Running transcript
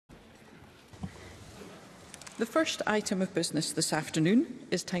The first item of business this afternoon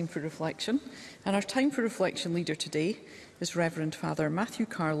is Time for Reflection, and our Time for Reflection leader today is Reverend Father Matthew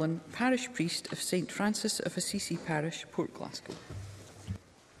Carlin, Parish Priest of St Francis of Assisi Parish, Port Glasgow.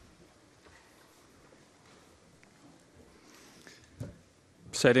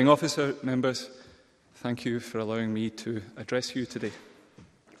 Presiding Officer, members, thank you for allowing me to address you today.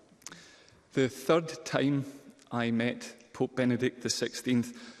 The third time I met Pope Benedict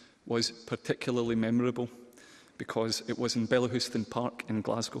XVI was particularly memorable because it was in Bellahouston Park in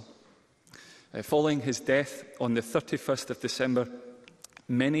Glasgow. Following his death on the 31st of December,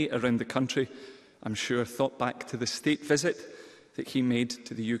 many around the country, I'm sure, thought back to the state visit that he made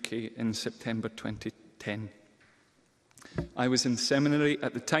to the UK in September 2010. I was in seminary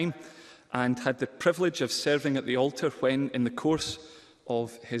at the time and had the privilege of serving at the altar when, in the course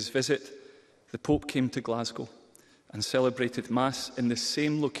of his visit, the Pope came to Glasgow and celebrated Mass in the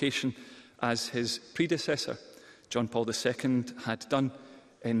same location as his predecessor, John Paul II, had done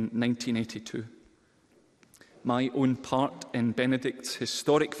in 1982. My own part in Benedict's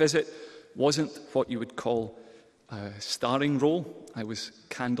historic visit wasn't what you would call a starring role. I was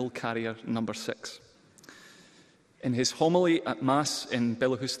candle carrier number 6. In his homily at Mass in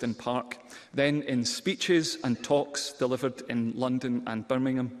Bellahouston Park, then in speeches and talks delivered in London and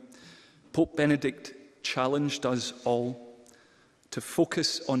Birmingham, Pope Benedict challenged us all to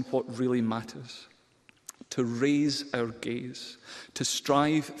focus on what really matters, to raise our gaze, to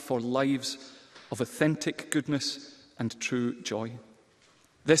strive for lives of authentic goodness and true joy.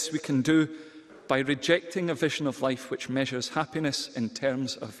 This we can do by rejecting a vision of life which measures happiness in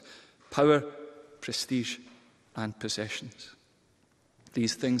terms of power, prestige, and possessions.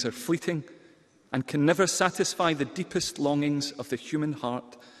 These things are fleeting and can never satisfy the deepest longings of the human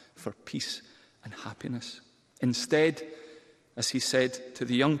heart for peace and happiness. Instead, as he said to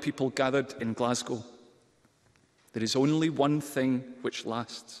the young people gathered in Glasgow, there is only one thing which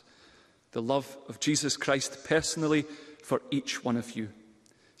lasts, the love of Jesus Christ personally for each one of you.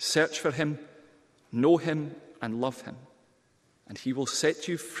 Search for him, know him, and love him, and he will set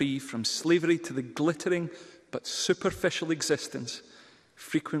you free from slavery to the glittering but superficial existence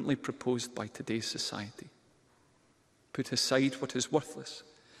frequently proposed by today's society. Put aside what is worthless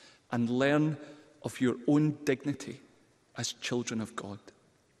and learn of your own dignity as children of God.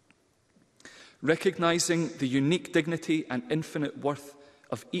 Recognizing the unique dignity and infinite worth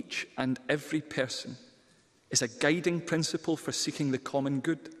of each and every person is a guiding principle for seeking the common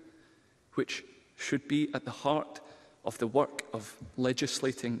good, which should be at the heart of the work of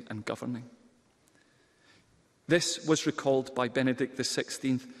legislating and governing. This was recalled by Benedict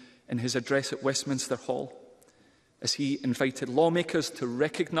XVI in his address at Westminster Hall, as he invited lawmakers to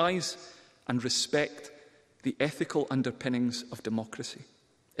recognise and respect the ethical underpinnings of democracy.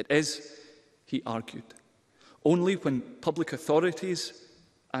 It is, he argued, only when public authorities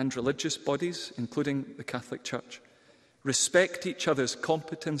and religious bodies, including the Catholic Church, respect each other's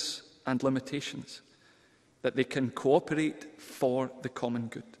competence and limitations, that they can cooperate for the common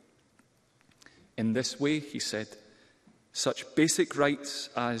good. In this way, he said, such basic rights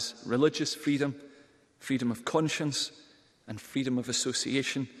as religious freedom, freedom of conscience, and freedom of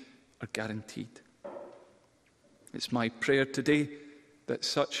association are guaranteed. It's my prayer today that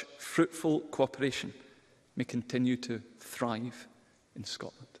such fruitful cooperation may continue to thrive in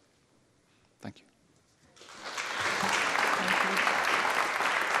Scotland. Thank you.